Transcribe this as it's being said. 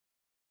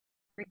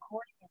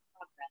Recording in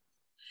progress.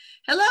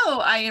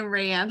 Hello, I am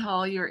Rayanne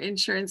Hall, your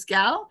insurance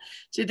gal.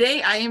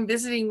 Today I am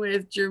visiting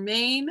with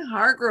Jermaine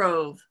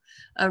Hargrove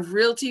of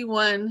Realty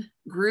One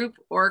Group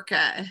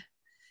Orca.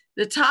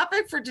 The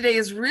topic for today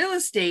is real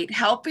estate,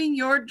 helping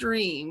your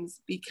dreams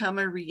become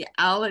a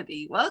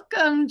reality.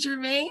 Welcome,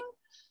 Jermaine.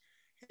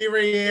 Hey,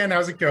 Rayanne,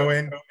 how's it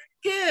going?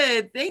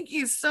 Good. Thank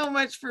you so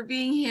much for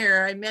being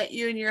here. I met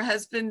you and your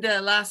husband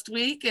last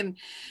week and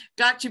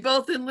got you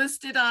both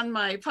enlisted on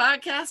my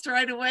podcast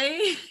right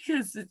away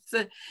because it's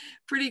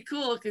pretty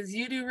cool because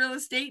you do real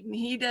estate and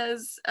he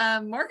does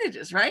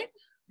mortgages, right?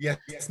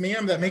 Yes,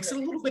 ma'am. That makes it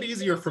a little bit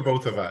easier for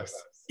both of us.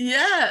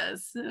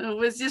 Yes, it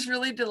was just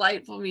really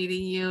delightful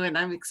meeting you and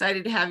I'm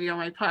excited to have you on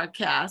my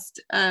podcast.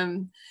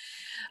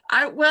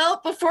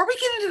 Before we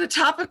get into the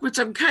topic, which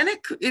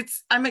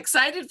I'm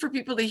excited for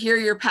people to hear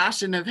your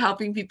passion of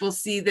helping people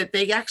see that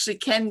they actually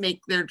can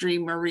make their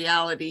dream a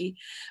reality.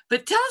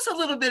 But tell us a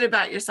little bit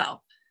about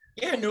yourself.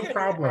 Yeah, no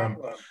problem.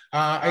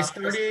 I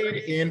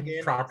started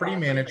in property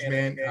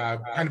management,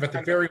 kind of at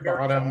the very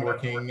bottom,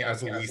 working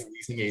as a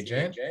leasing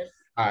agent.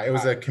 It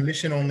was a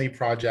commission-only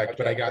project,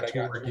 but I got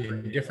to work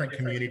in different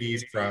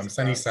communities from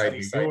Sunnyside,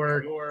 New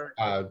York,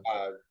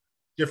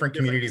 different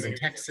communities in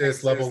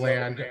Texas,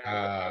 Levelland,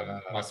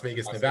 Las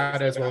Vegas,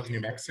 Nevada, as well as New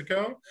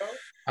Mexico.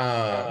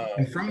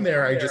 And from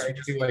there, I just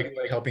really like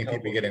helping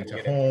people get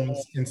into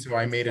homes. And so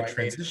I made a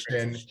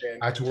transition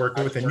to work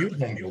with a new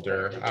home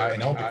builder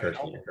in Albuquerque.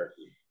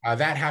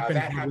 That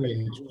happened probably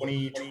in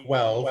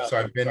 2012. So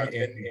I've been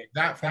in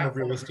that form of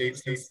real estate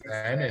since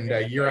then. And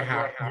a year and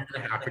a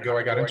half ago,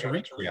 I got into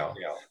retail.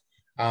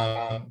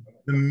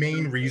 The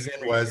main reason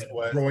was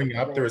growing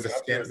up, there was a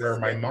stint where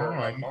my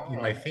mom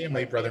and my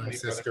family, brother and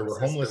sister, were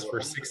homeless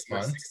for 6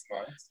 months.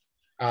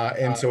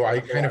 And so I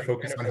kind of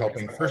focused on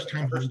helping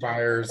first-time home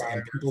buyers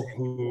and people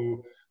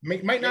who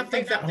might not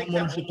think that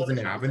homeownership is an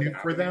avenue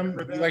for them.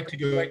 We like to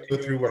go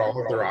through what all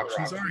of their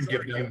options are and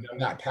give them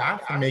that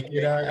path and make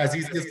it as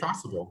easy as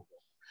possible.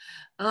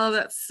 Oh,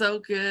 that's so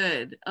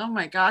good. Oh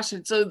my gosh.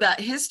 And so that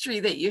history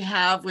that you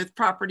have with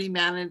property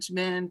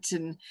management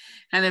and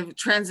kind of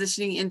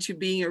transitioning into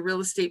being a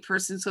real estate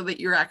person so that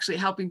you're actually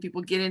helping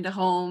people get into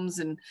homes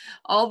and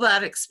all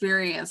that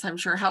experience, I'm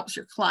sure helps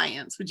your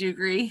clients. Would you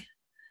agree?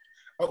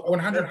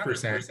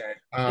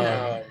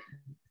 100%.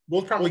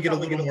 We'll probably get a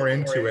little more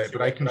into it,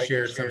 but I can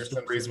share some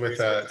stories with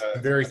some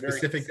very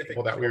specific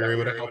people that we were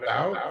able to help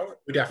out.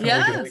 We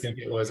definitely didn't think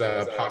it was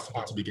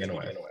possible to begin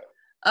with.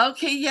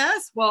 Okay,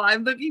 yes. Well,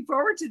 I'm looking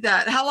forward to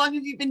that. How long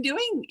have you been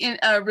doing in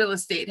real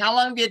estate? How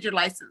long have you had your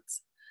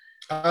license?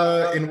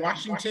 In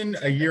Washington,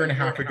 a year and a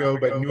half ago,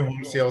 but new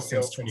home sales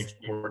since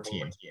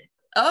 2014.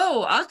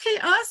 Oh, okay,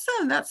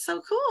 awesome. That's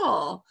so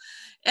cool.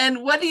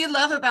 And what do you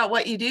love about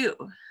what you do?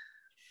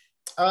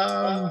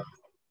 I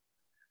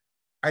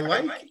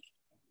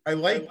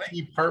like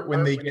the part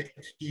when they get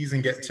keys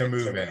and get to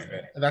move in.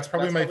 That's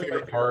probably my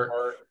favorite part.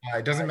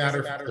 It doesn't matter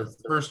if it's their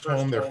first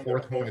home, their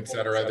fourth home,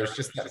 etc. There's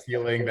just that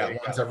feeling that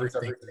once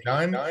everything's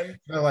done,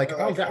 they're like,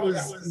 oh, that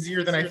was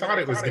easier than I thought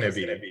it was going to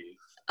be.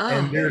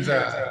 And there's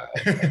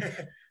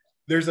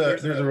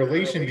a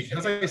relation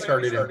because I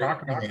started in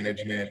property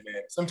management.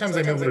 Sometimes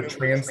I'm able to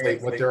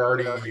translate what they're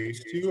already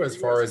used to as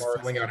far as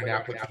filling out an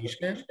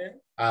application,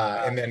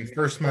 and then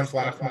first month,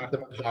 last month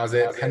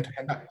deposit,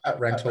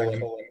 rental,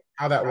 and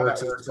how that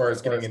works as far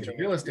as getting into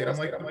real estate. I'm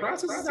like, the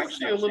process is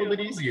actually a little bit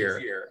easier.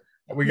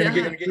 We're going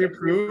to get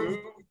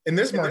pre-approved. In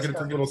this market,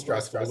 it's a little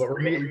stressful, but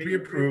we're going to get you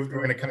pre-approved.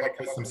 We're going to come up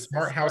with some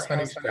smart house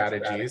hunting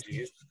strategies.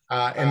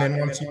 And then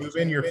once you move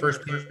in, your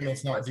first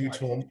payment's not due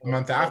till a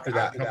month after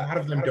that. And a lot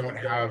of them don't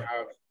have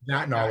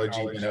that knowledge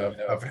even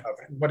of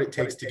what it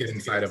takes to get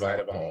inside of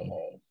a home.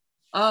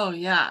 Oh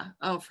yeah.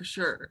 Oh, for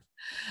sure.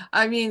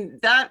 I mean,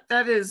 that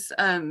is,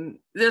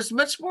 there's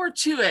much more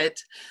to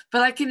it,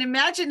 but I can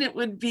imagine it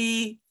would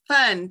be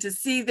fun to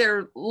see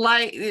their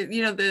light,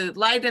 the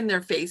light in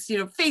their face,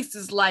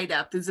 faces light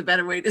up is a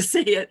better way to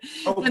say it.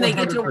 When they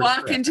get to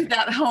walk into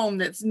that home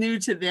that's new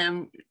to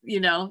them,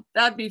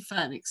 that'd be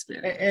fun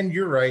experience. And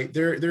you're right.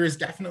 There is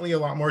definitely a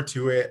lot more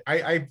to it.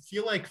 I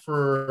feel like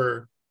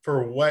for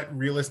what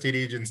real estate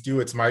agents do,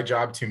 it's my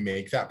job to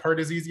make that part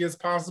as easy as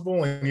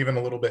possible and even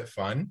a little bit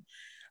fun.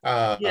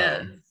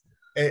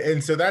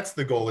 And so that's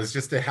the goal, is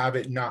just to have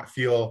it not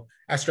feel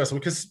as stressful,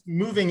 because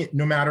moving,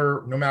 no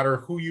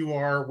matter who you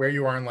are, where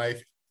you are in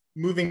life,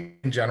 moving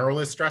in general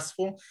is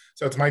stressful.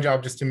 So it's my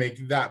job just to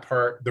make that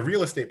part, the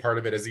real estate part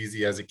of it, as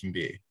easy as it can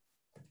be.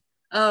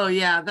 Oh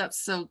yeah,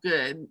 that's so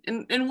good.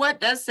 And what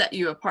does set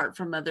you apart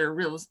from other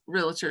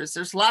realtors?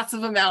 There's lots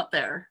of them out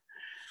there.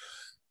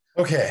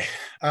 Okay.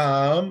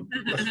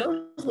 As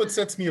far as what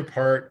sets me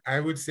apart,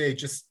 I would say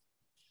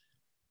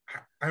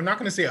I'm not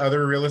going to say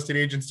other real estate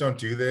agents don't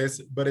do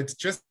this, but it's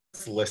just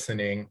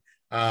listening.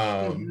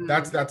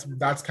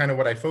 That's kind of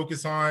what I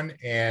focus on.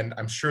 And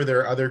I'm sure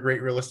there are other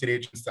great real estate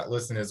agents that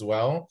listen as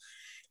well.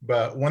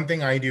 But one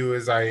thing I do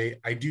is I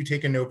do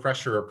take a no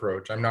pressure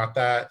approach. I'm not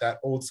that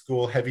old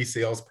school heavy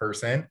sales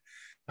person.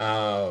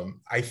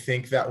 I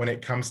think that when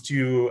it comes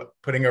to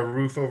putting a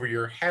roof over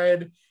your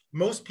head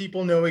most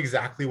people know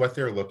exactly what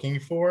they're looking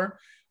for.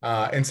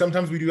 And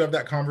sometimes we do have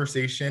that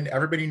conversation.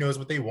 Everybody knows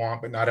what they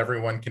want, but not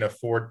everyone can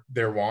afford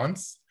their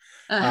wants.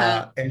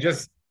 Uh-huh. And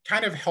just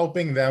kind of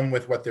helping them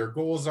with what their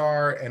goals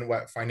are and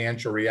what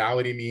financial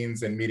reality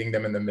means and meeting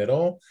them in the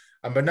middle,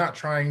 but not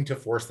trying to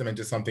force them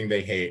into something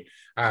they hate.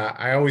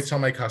 I always tell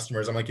my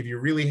customers, I'm like, if you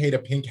really hate a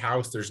pink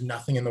house, there's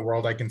nothing in the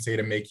world I can say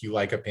to make you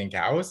like a pink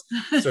house.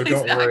 So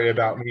don't worry Exactly.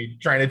 about me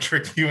trying to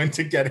trick you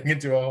into getting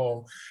into a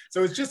home.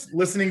 So it's just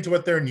listening to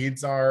what their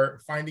needs are,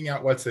 finding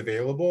out what's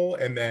available,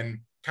 and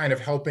then kind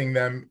of helping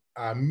them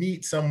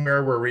meet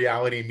somewhere where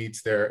reality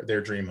meets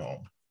their dream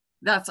home.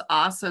 That's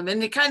awesome.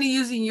 And kind of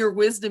using your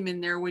wisdom in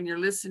there when you're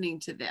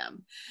listening to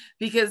them,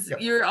 because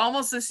Yep. you're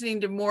almost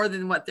listening to more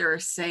than what they're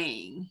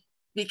saying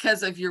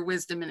because of your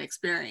wisdom and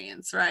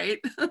experience, right?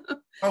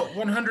 Oh,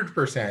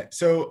 100%.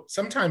 So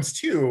sometimes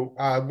too,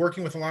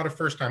 working with a lot of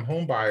first-time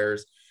home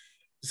buyers,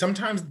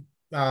 sometimes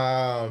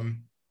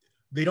um,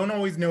 they don't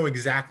always know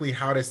exactly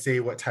how to say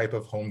what type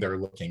of home they're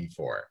looking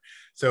for.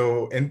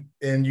 So,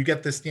 and you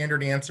get the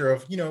standard answer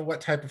of,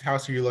 what type of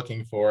house are you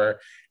looking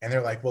for? And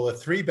they're like, well, a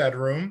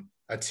 3-bedroom,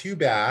 a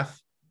 2-bath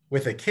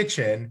with a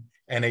kitchen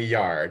and a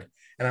yard.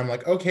 And I'm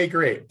like, okay,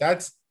 great.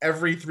 That's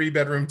every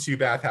 3-bedroom,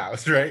 2-bath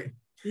house, right? And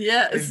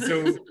Yes.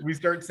 so we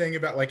start saying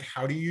about like,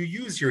 how do you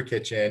use your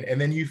kitchen? And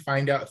then you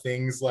find out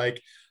things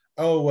like,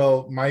 oh,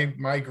 well, my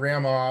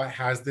grandma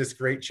has this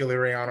great chili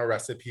relleno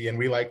recipe and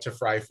we like to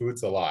fry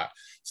foods a lot.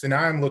 So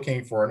now I'm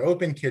looking for an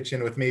open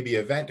kitchen with maybe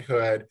a vent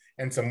hood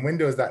and some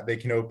windows that they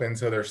can open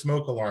so their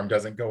smoke alarm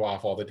doesn't go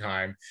off all the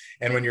time.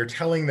 And when you're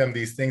telling them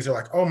these things, they're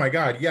like, oh my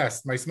God,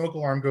 yes, my smoke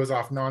alarm goes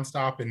off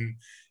nonstop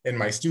in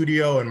my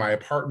studio, in my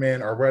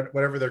apartment, or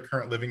whatever their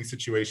current living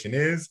situation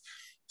is.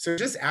 So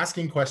just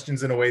asking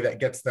questions in a way that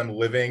gets them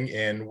living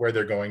in where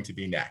they're going to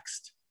be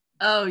next.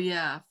 Oh,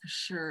 yeah, for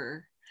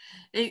sure.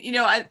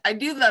 I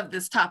do love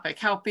this topic,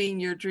 helping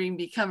your dream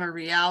become a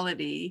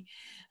reality.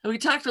 We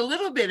talked a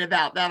little bit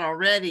about that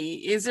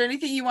already. Is there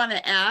anything you want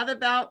to add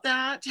about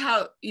that?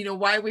 How,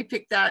 why we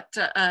picked that,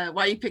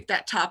 why you picked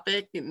that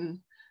topic, and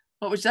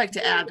what would you like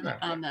to add Yeah.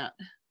 on that?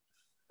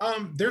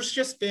 There's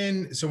just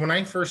been, so when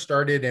I first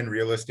started in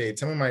real estate,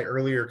 some of my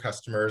earlier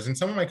customers and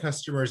some of my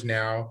customers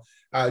now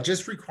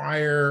just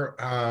require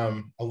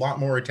a lot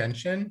more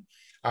attention.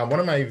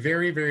 One of my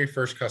very, very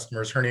first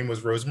customers, her name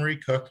was Rosemary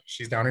Cook.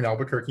 She's down in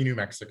Albuquerque, New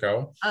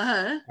Mexico.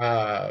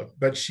 Uh-huh.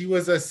 But she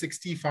was a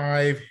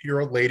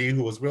 65-year-old lady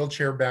who was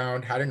wheelchair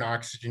bound, had an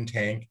oxygen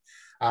tank,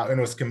 and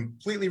was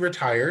completely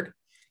retired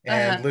Uh-huh.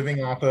 and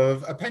living off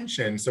of a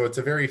pension. So it's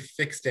a very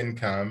fixed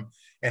income,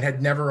 and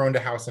had never owned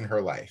a house in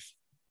her life.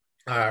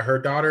 Her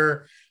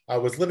daughter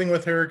was living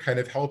with her, kind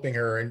of helping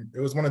her. And it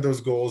was one of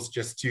those goals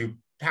just to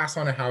pass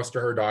on a house to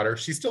her daughter.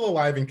 She's still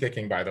alive and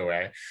kicking, by the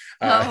way.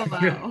 Oh,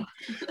 wow.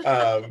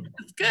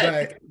 That's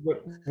good.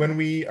 But when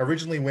we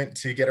originally went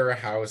to get her a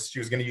house, she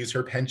was going to use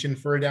her pension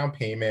for a down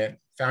payment.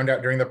 Found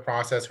out during the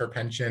process her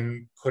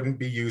pension couldn't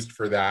be used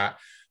for that.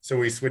 So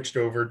we switched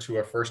over to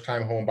a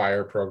first-time home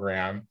buyer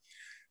program.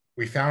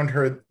 We found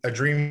her a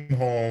dream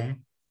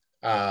home,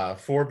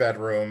 4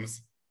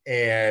 bedrooms,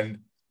 and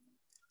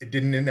it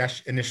didn't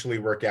initially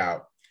work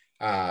out.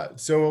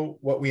 So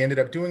what we ended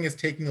up doing is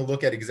taking a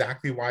look at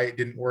exactly why it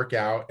didn't work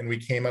out. And we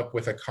came up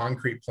with a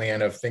concrete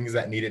plan of things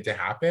that needed to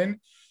happen.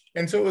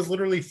 And so it was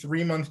literally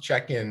 3-month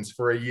check-ins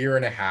for a year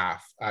and a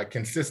half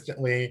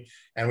consistently.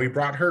 And we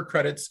brought her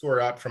credit score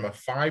up from a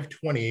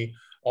 520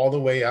 all the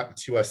way up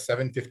to a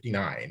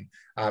 759.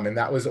 And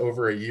that was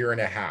over a year and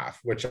a half,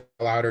 which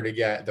allowed her to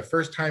get the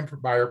first time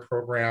buyer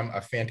program,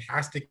 a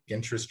fantastic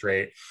interest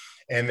rate.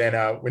 And then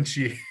when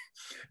she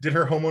did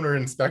her homeowner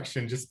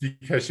inspection, just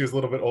because she was a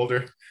little bit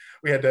older,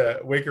 we had to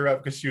wake her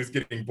up because she was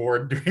getting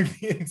bored during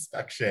the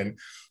inspection.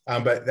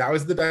 But that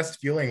was the best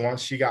feeling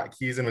once she got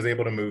keys and was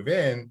able to move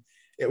in.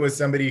 It was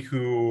somebody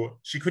who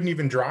she couldn't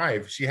even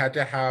drive. She had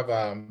to have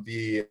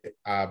the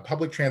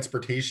public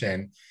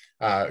transportation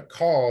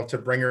call to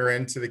bring her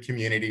into the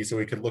community so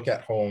we could look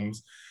at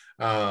homes.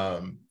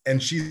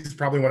 And she's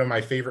probably one of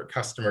my favorite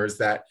customers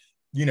that,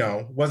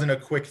 wasn't a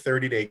quick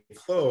 30-day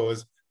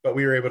close, but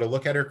we were able to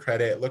look at her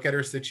credit, look at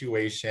her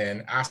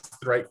situation, ask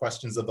the right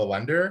questions of the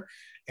lender,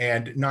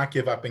 and not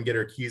give up and get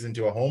her keys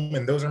into a home.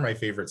 And those are my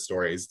favorite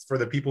stories for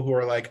the people who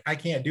are like, I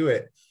can't do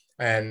it.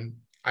 And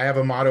I have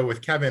a motto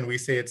with Kevin. We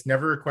say it's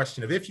never a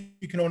question of if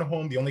you can own a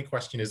home. The only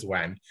question is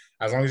when.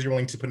 As long as you're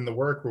willing to put in the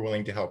work, we're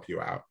willing to help you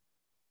out.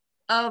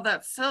 Oh,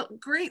 that's so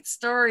great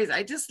stories.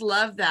 I just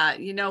love that.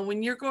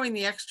 When you're going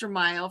the extra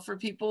mile for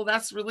people,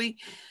 that's really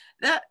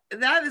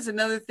that is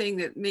another thing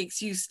that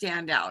makes you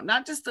stand out.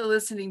 Not just the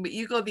listening, but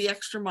you go the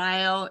extra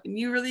mile and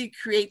you really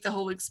create the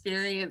whole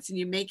experience and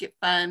you make it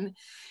fun.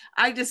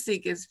 I just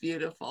think it's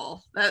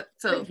beautiful.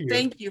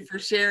 Thank you for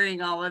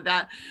sharing all of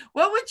that.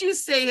 What would you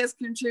say has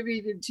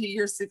contributed to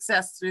your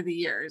success through the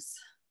years?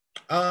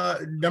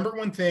 Number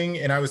one thing,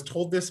 and I was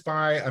told this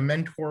by a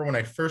mentor when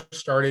I first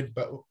started,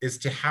 but is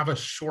to have a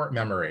short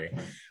memory.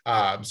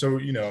 So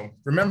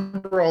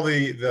remember all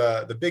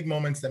the big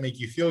moments that make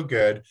you feel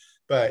good,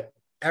 but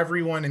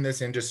everyone in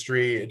this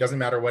industry, it doesn't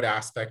matter what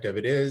aspect of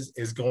it is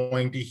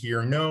going to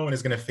hear no and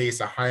is going to face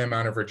a high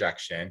amount of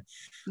rejection.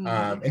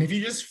 Mhm. And if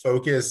you just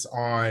focus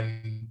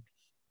on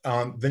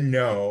the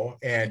no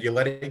and you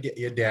let it get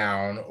you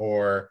down,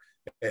 or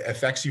it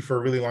affects you for a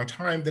really long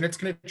time, then it's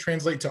going to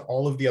translate to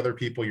all of the other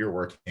people you're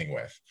working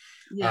with.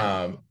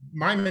 Yeah.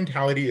 My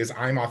mentality is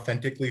I'm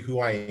authentically who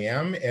I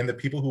am, and the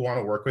people who want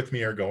to work with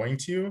me are going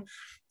to.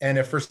 And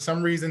if for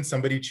some reason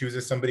somebody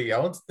chooses somebody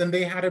else, then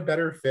they had a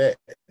better fit,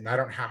 and I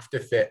don't have to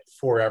fit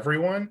for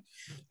everyone.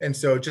 And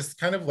so just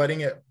kind of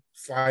letting it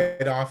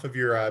slide off of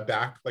your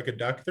back like a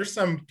duck. There's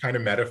some kind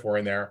of metaphor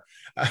in there.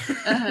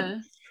 Uh-huh.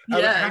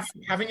 But Yes.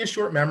 having a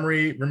short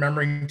memory,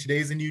 remembering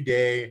today's a new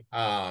day,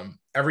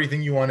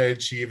 everything you want to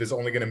achieve is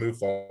only going to move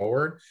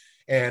forward.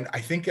 And I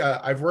think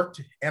I've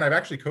worked and I've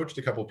actually coached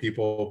a couple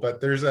people,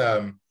 but there's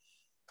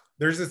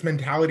this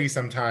mentality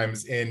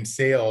sometimes in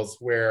sales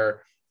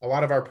where a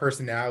lot of our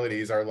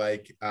personalities are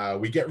like,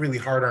 we get really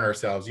hard on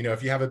ourselves. You know,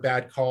 if you have a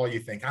bad call, you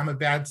think I'm a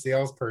bad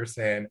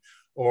salesperson.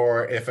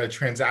 Or if a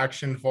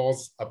transaction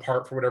falls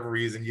apart for whatever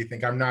reason, you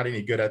think I'm not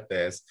any good at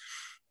this.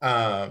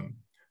 Um,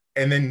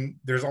 and then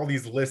there's all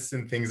these lists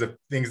and things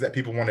that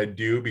people want to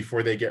do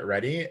before they get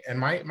ready. And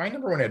my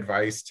number one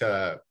advice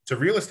to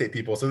real estate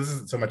people, so this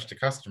isn't so much to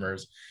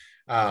customers,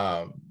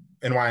 and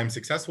why I'm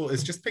successful,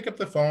 is just pick up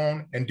the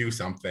phone and do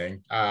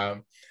something.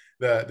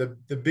 The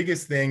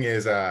biggest thing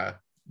is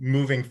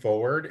moving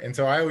forward. And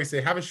so I always say,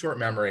 have a short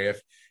memory.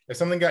 If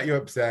something got you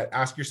upset,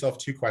 ask yourself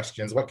two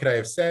questions: what could I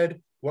have said?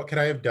 What could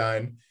I have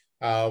done?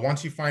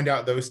 Once you find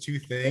out those two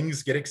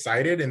things, get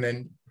excited, and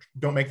then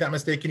don't make that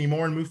mistake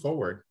anymore and move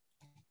forward.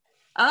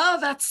 Oh,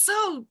 that's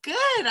so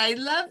good. I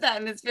love that.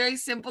 And it's very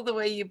simple the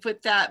way you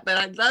put that. But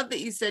I love that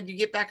you said you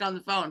get back on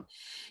the phone.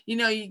 You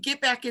know, you get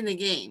back in the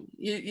game,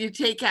 you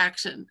take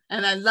action.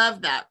 And I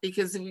love that,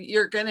 because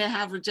you're going to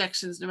have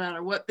rejections no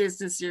matter what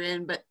business you're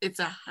in, but it's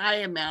a high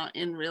amount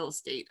in real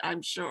estate,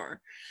 I'm sure.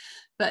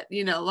 But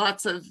you know,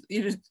 lots of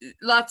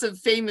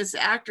famous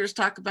actors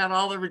talk about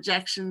all the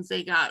rejections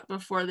they got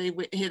before they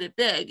hit it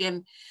big.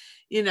 And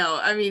you know,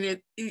 I mean,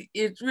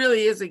 it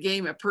really is a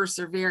game of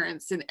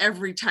perseverance in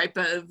every type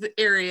of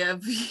area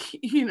of,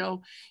 you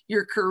know,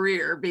 your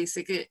career.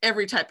 Basically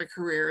every type of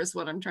career is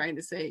what I'm trying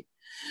to say.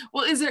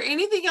 Well, is there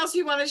anything else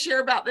you want to share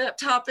about that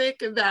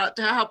topic, about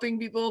helping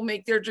people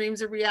make their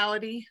dreams a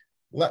reality?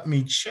 Let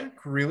me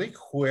check really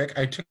quick.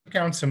 I took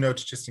down some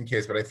notes just in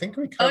case, but I think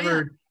we Oh yeah.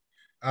 covered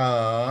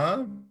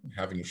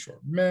having a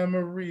short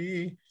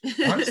memory.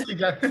 Honestly,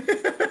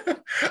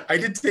 I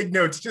did take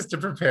notes just to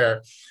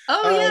prepare.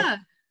 Oh Um, yeah.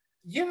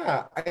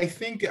 yeah, I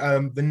think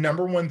the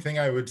number one thing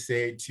I would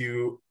say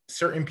to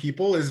certain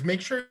people is make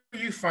sure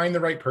you find the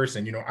right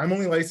person. You know, I'm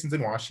only licensed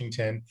in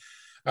Washington,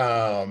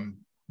 um,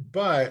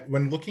 but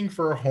when looking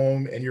for a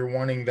home and you're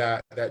wanting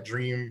that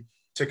dream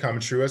to come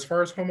true as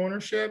far as home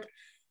ownership,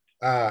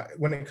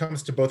 when it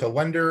comes to both a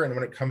lender and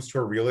when it comes to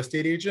a real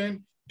estate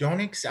agent,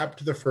 don't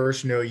accept the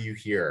first no you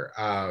hear.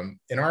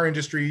 In our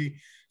industry,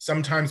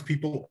 sometimes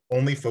people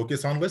only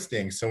focus on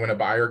listings. So when a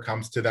buyer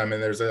comes to them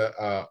and there's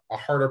a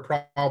harder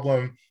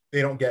problem,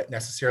 they don't get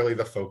necessarily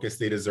the focus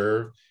they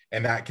deserve.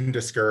 And that can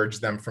discourage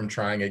them from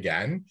trying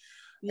again.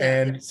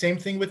 Yeah. And same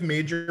thing with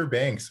major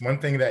banks. One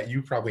thing that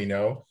you probably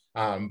know,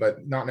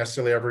 but not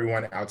necessarily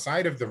everyone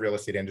outside of the real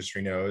estate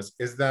industry knows,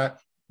 is that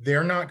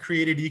they're not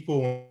created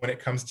equal when it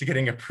comes to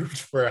getting approved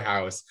for a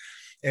house.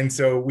 And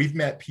so we've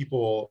met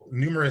people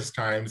numerous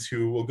times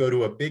who will go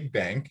to a big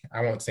bank.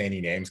 I won't say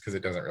any names because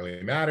it doesn't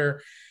really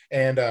matter.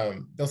 And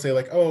they'll say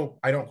like, oh,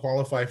 I don't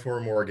qualify for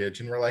a mortgage.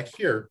 And we're like,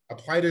 here,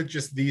 apply to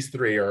just these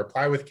three, or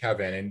apply with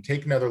Kevin and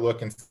take another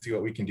look and see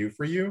what we can do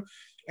for you.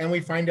 And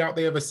we find out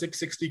they have a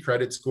 660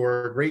 credit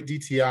score, great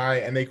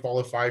DTI, and they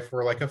qualify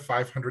for like a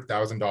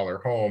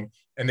 $500,000 home,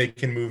 and they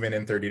can move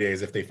in 30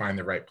 days if they find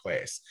the right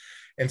place.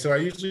 And so I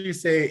usually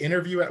say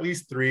interview at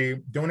least three,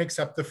 don't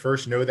accept the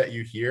first no that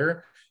you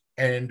hear,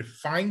 and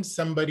find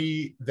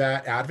somebody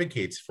that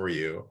advocates for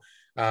you.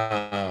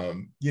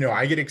 You know,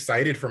 I get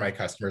excited for my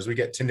customers. We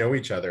get to know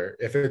each other.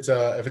 If it's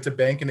a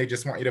bank and they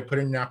just want you to put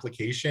in an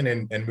application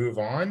and move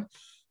on,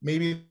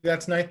 maybe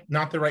that's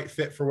not the right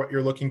fit for what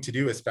you're looking to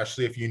do,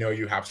 especially if you know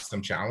you have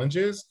some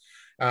challenges.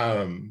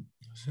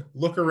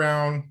 Look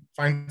around,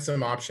 find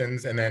some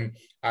options, and then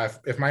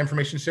if my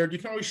information is shared, you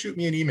can always shoot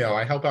me an email.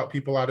 I help out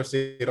people out of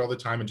state all the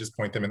time and just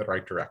point them in the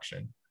right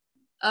direction.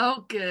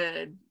 Oh,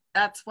 good.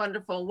 That's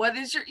wonderful. What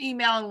is your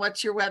email and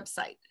what's your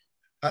website?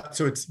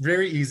 So it's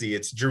very easy.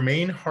 It's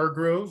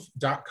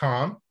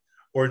jermainehargrove.com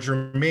or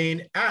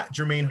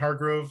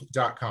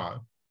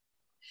jermaine@jermainehargrove.com.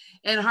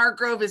 And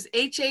Hargrove is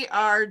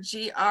Hargrove.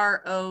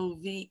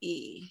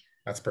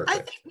 That's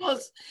perfect.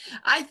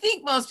 I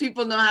think most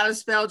people know how to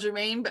spell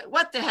Jermaine, but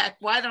what the heck?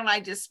 Why don't I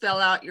just spell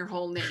out your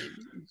whole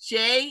name?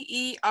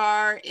 Jermaine,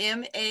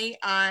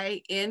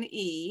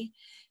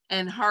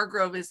 and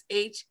Hargrove is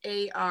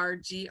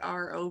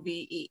Hargrove.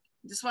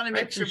 Just want to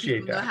make sure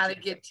people know how to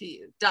get to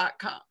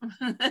you.com.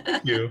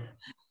 Thank you.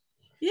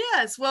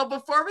 Yes. Well,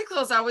 before we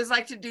close, I always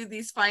like to do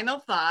these final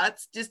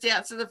thoughts. Just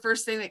answer the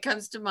first thing that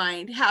comes to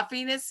mind.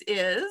 Happiness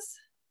is?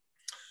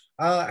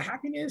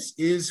 Happiness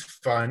is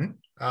fun.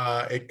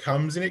 It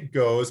comes and it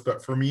goes,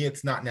 but for me,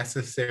 it's not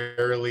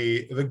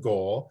necessarily the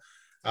goal.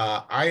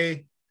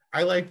 I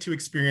like to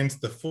experience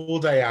the full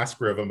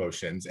diaspora of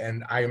emotions,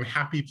 and I am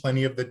happy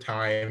plenty of the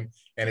time.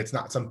 And it's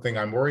not something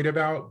I'm worried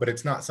about, but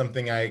it's not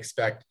something I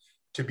expect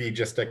to be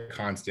just a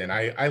constant.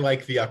 I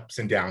like the ups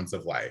and downs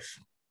of life.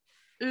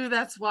 Ooh,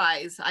 that's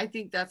wise. I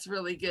think that's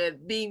really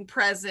good. Being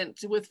present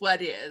with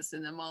what is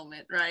in the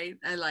moment, right?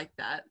 I like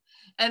that.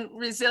 And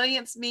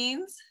resilience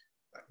means?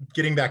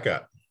 Getting back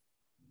up.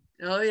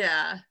 Oh,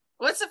 yeah.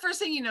 What's the first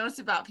thing you notice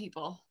about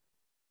people?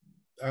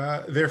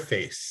 Their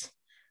face.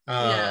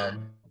 Yeah.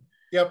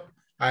 Yep.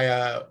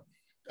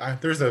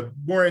 There's a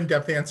more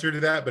in-depth answer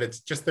to that, but it's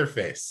just their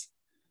face.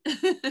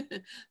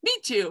 Me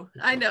too.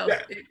 I know.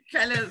 Yeah.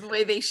 Kind of the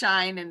way they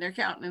shine and their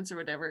countenance or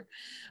whatever.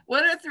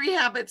 What are 3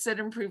 habits that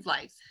improve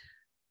life?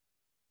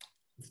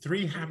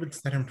 3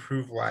 habits that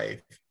improve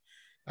life.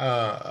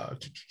 Uh,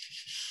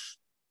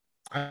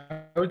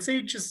 I would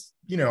say just,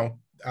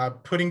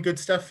 putting good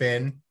stuff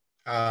in,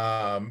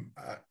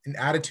 an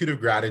attitude of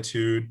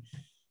gratitude,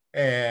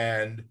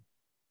 and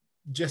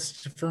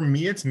just for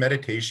me, it's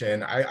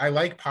meditation. I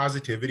like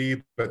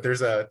positivity, but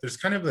there's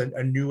kind of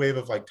a new wave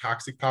of like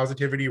toxic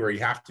positivity where you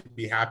have to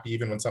be happy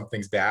even when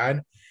something's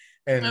bad.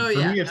 Oh, And for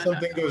yeah. me, if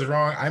something goes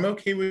wrong, I'm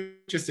okay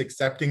with just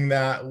accepting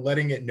that,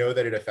 letting it know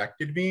that it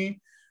affected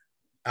me,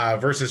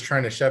 versus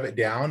trying to shove it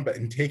down, but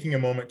in taking a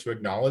moment to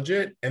acknowledge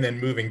it and then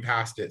moving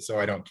past it so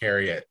I don't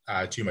carry it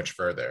too much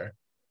further.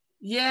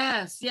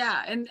 Yes,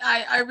 yeah. And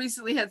I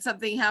recently had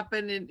something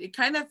happen and it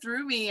kind of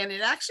threw me, and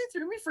it actually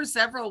threw me for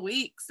several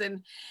weeks.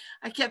 And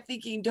I kept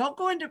thinking, don't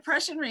go into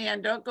depression,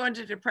 Rand, don't go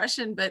into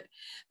depression. But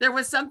there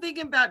was something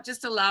about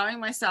just allowing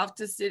myself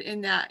to sit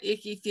in that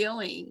icky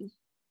feeling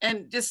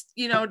and just,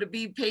 to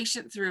be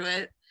patient through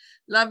it,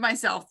 love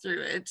myself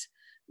through it.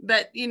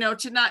 But,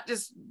 to not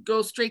just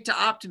go straight to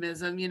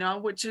optimism,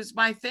 which is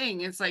my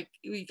thing. It's like,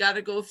 we got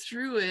to go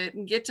through it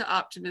and get to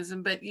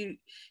optimism, but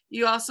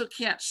you also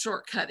can't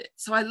shortcut it.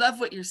 So I love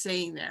what you're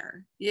saying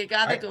there. You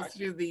got to go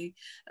through the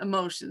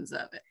emotions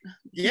of it.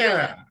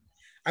 Yeah,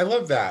 I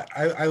love that.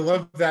 I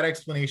love that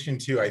explanation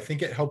too. I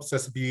think it helps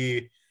us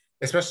be,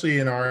 especially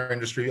in our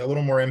industry, a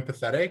little more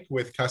empathetic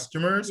with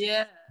customers.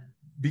 Yeah.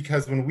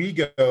 Because when we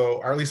go,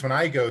 or at least when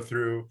I go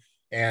through,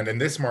 and in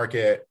this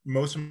market,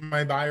 most of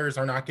my buyers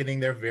are not getting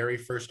their very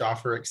first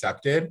offer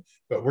accepted,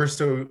 but we're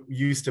so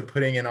used to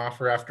putting in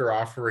offer after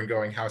offer and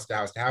going house to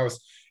house to house.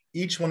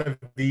 Each one of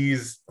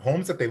these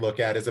homes that they look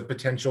at is a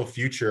potential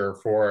future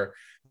for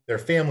their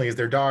families,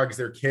 their dogs,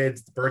 their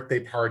kids,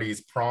 birthday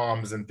parties,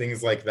 proms, and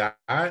things like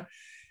that.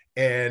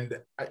 And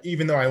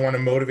even though I want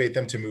to motivate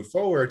them to move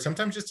forward,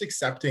 sometimes just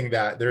accepting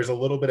that there's a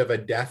little bit of a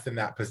death in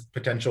that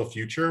potential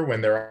future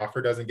when their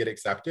offer doesn't get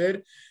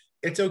accepted,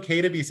 it's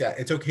okay to be sad.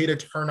 It's okay to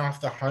turn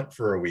off the hunt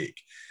for a week.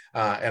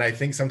 And I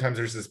think sometimes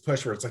there's this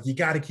push where it's like, you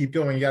got to keep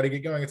going, you got to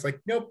get going. It's like,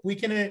 nope, we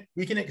can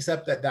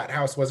accept that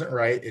house wasn't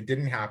right. It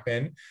didn't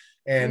happen.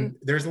 And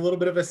there's a little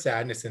bit of a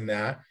sadness in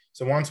that.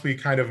 So once we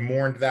kind of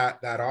mourned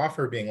that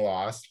offer being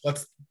lost,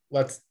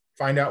 let's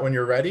find out when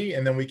you're ready,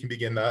 and then we can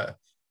begin the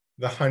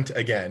hunt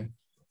again.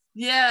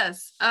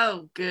 Yes.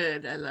 Oh,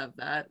 good. I love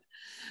that.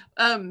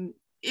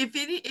 If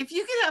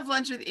you could have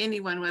lunch with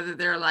anyone, whether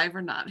they're alive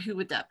or not, who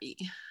would that be?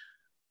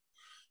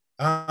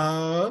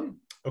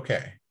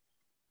 Okay.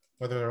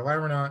 Whether they're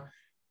alive or not.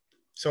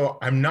 So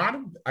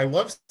I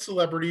love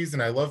celebrities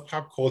and I love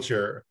pop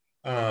culture.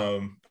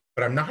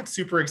 But I'm not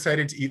super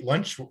excited to eat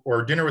lunch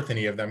or dinner with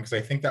any of them because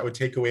I think that would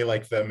take away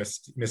like the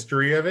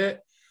mystery of it.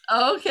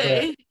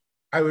 Okay.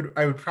 But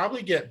I would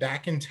probably get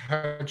back in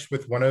touch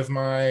with one of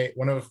my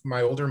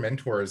older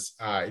mentors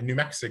in New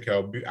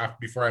Mexico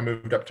before I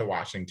moved up to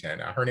Washington.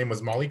 Her name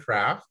was Molly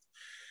Kraft,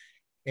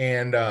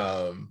 and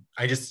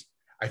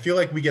I feel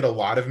like we get a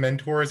lot of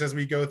mentors as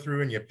we go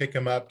through, and you pick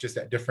them up just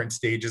at different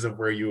stages of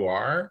where you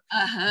are.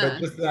 But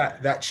just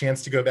that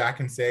chance to go back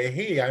and say,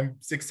 hey, I'm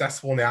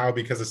successful now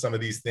because of some of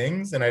these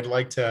things, and I'd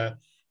like to,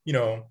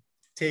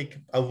 take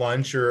a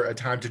lunch or a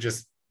time to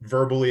just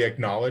verbally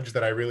acknowledge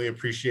that I really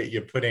appreciate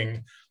you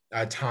putting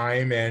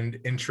time and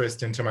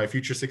interest into my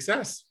future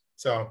success.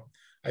 So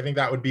I think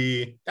that would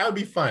be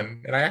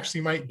fun, and I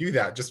actually might do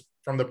that just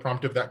from the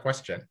prompt of that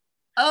question.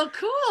 Oh,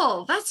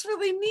 cool. That's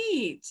really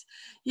neat.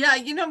 Yeah,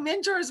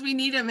 mentors, we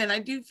need them. And I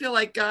do feel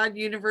like God,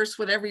 universe,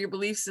 whatever your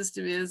belief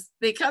system is,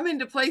 they come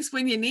into place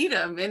when you need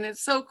them. And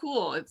it's so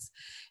cool.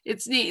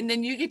 It's neat. And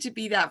then you get to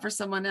be that for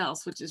someone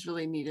else, which is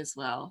really neat as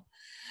well.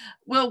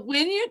 Well,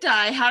 when you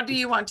die, how do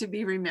you want to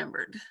be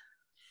remembered?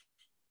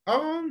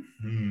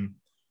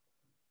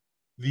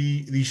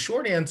 The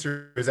short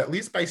answer is, at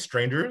least by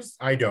strangers,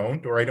 I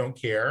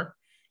don't care.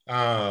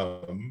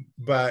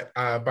 But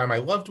by my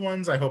loved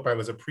ones, I hope I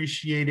was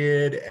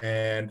appreciated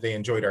and they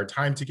enjoyed our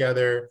time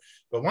together.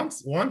 But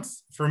once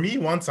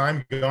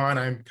I'm gone,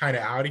 I'm kind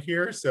of out of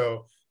here.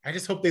 So I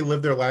just hope they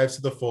live their lives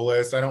to the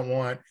fullest. I don't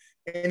want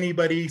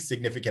anybody,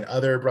 significant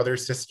other,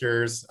 brothers,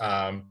 sisters,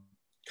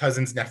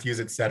 cousins, nephews,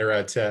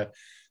 etc.,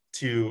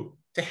 to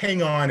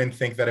hang on and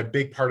think that a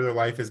big part of their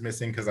life is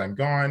missing because I'm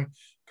gone.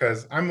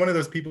 because I'm one of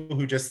those people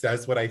who just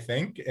says what I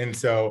think. And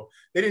so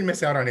they didn't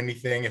miss out on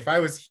anything. If I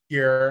was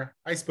here,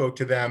 I spoke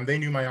to them, they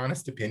knew my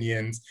honest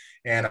opinions,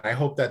 and I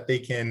hope that they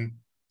can,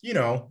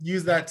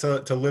 use that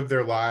to live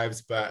their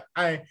lives. But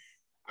I'm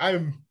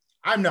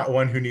not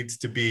one who needs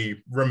to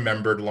be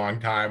remembered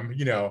long time.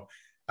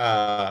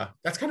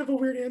 That's kind of a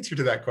weird answer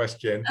to that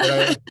question.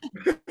 But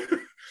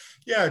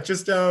yeah,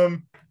 just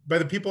by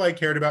the people I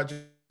cared about,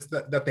 just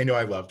that they know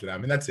I loved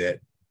them, and that's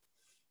it.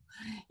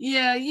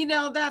 Yeah,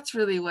 that's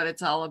really what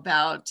it's all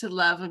about, to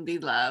love and be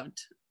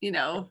loved.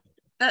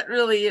 That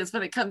really is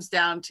what it comes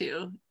down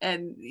to.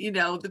 And,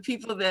 the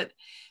people that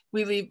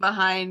we leave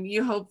behind,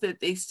 you hope that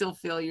they still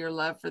feel your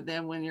love for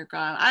them when you're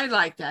gone. I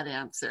like that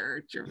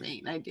answer,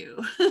 Jermaine. I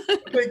do.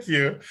 Thank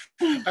you.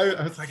 I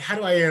was like, how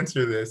do I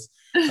answer this?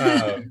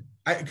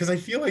 Because I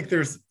feel like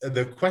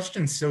the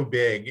question's so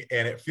big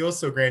and it feels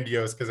so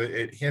grandiose because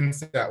it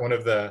hints at one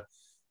of the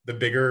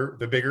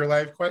bigger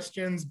life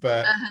questions.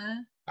 But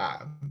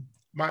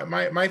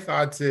my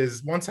thoughts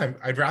is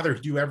I'd rather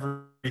do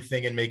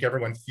everything and make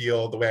everyone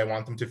feel the way I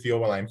want them to feel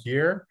while I'm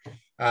here,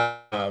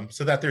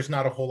 so that there's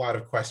not a whole lot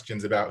of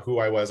questions about who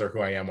I was or who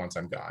I am once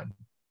I'm gone.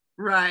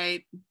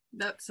 Right.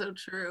 That's so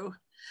true.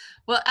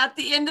 Well, at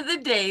the end of the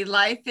day,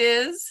 life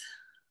is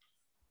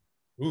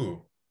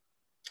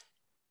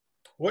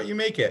what you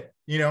make it.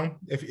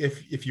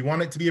 If you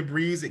want it to be a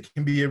breeze, it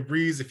can be a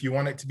breeze. If you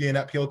want it to be an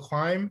uphill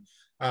climb,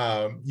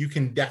 you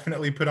can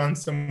definitely put on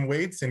some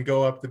weights and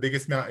go up the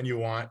biggest mountain you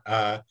want.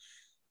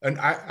 And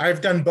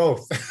I've done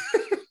both.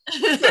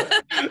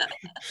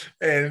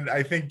 And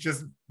I think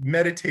just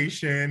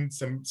meditation,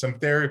 some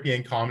therapy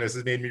and calmness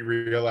has made me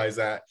realize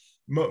that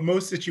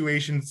most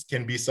situations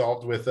can be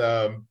solved with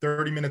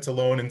 30 minutes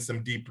alone and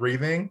some deep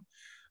breathing.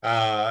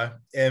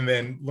 And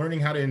then learning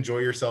how to enjoy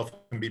yourself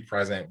and be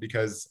present,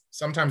 because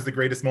sometimes the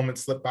greatest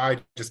moments slip by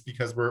just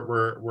because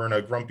we're in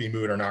a grumpy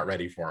mood or not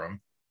ready for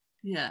them.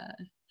 Yeah.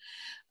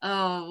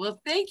 Oh,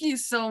 well, thank you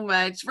so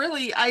much.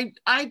 Really, I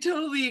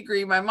totally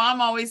agree. My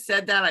mom always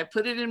said that. I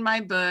put it in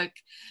my book.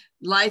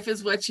 Life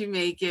is what you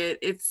make it.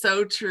 It's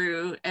so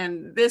true.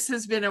 And this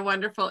has been a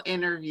wonderful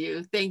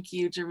interview. Thank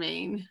you,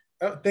 Jermaine.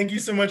 Oh, thank you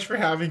so much for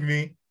having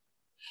me.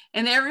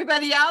 And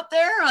everybody out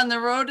there on the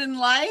road in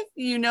life,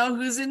 you know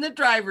who's in the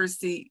driver's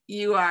seat.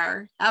 You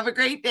are. Have a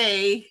great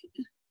day.